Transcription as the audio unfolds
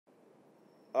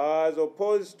As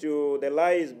opposed to the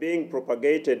lies being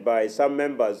propagated by some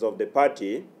members of the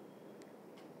party,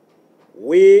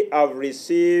 we have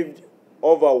received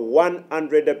over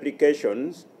 100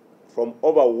 applications from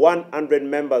over 100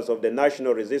 members of the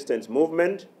National Resistance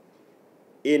Movement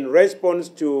in response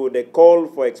to the call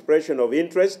for expression of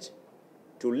interest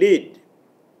to lead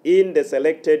in the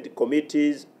selected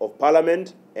committees of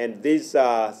Parliament and these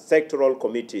sectoral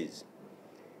committees.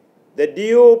 The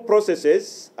due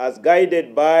processes, as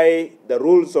guided by the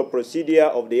rules of procedure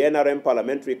of the NRM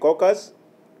Parliamentary Caucus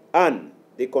and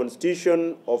the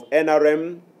Constitution of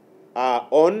NRM, are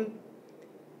on.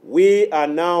 We are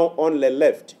now only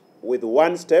left with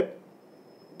one step,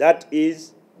 that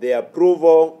is the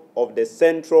approval of the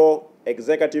Central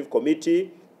Executive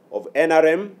Committee of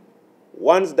NRM.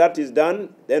 Once that is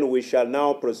done, then we shall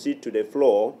now proceed to the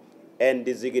floor and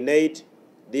designate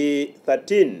the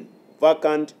 13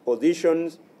 vacant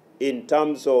positions in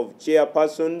terms of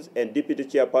chairpersons and deputy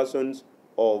chairpersons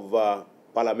of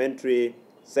parliamentary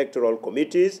sectoral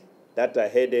committees that are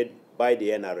headed by the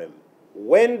NRM.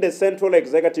 When the Central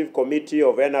Executive Committee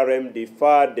of NRM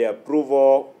deferred the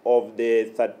approval of the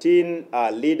 13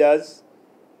 leaders,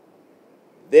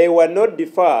 they were not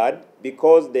deferred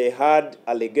because they had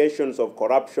allegations of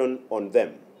corruption on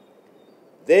them.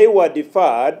 They were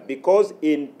deferred because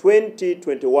in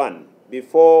 2021,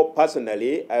 before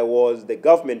personally I was the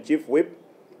government chief whip,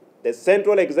 the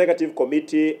Central Executive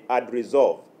Committee had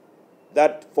resolved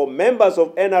that for members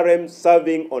of NRM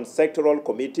serving on sectoral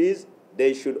committees,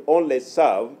 they should only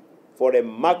serve for a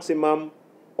maximum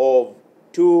of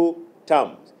 2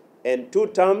 terms. And 2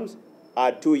 terms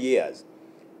are 2 years.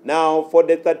 Now, for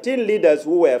the 13 leaders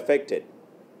who were affected,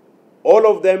 all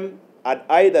of them had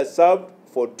either served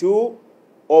for 2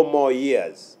 or more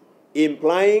years,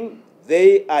 implying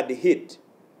they had hit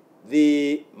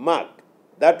the mark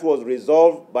that was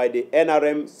resolved by the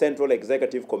NRM Central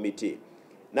Executive Committee.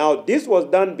 Now, this was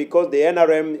done because the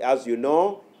NRM, as you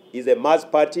know, is a mass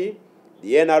party.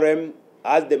 The NRM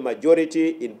has the majority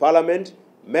in Parliament.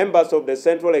 Members of the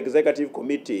Central Executive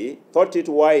Committee thought it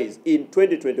wise in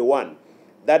 2021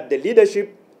 that the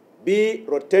leadership be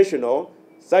rotational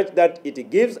such that it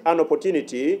gives an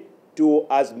opportunity to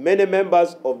as many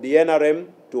members of the NRM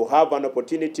to have an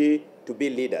opportunity to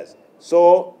be leaders.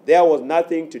 So there was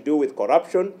nothing to do with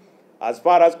corruption. As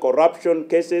far as corruption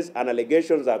cases and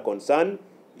allegations are concerned,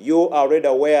 you are already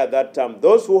aware that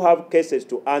those who have cases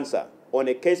to answer on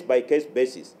a case-by-case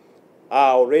basis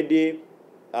are already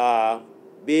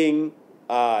being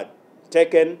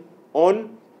taken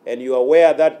on, and you are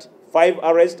aware that 5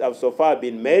 arrests have so far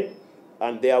been made,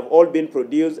 and they have all been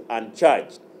produced and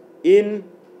charged in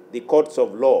the courts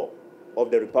of law of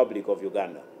the Republic of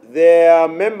Uganda. There are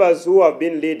members who have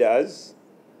been leaders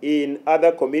in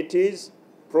other committees,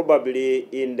 probably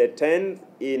in the 10th,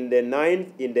 in the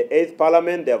 9th, in the 8th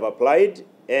Parliament, they have applied,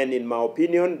 and in my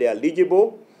opinion, they are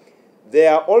eligible.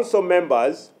 There are also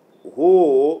members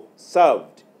who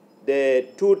served the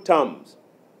 2 terms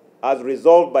as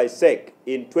resolved by SEC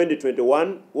in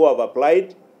 2021 who have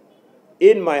applied.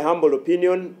 In my humble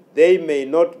opinion, they may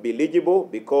not be eligible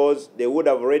because they would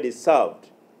have already served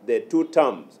the 2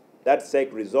 terms that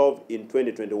SEC resolved in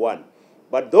 2021.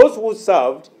 But those who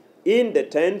served in the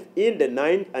 10th, in the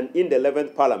 9th, and in the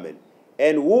 11th Parliament,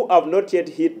 and who have not yet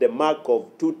hit the mark of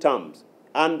 2 terms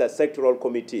under sectoral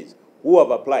committees, who have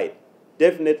applied,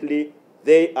 definitely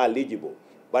they are eligible.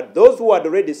 But those who had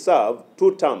already served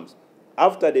 2 terms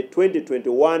after the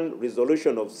 2021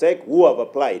 resolution of SEC who have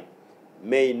applied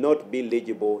may not be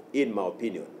eligible in my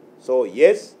opinion. So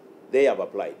yes, they have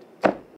applied.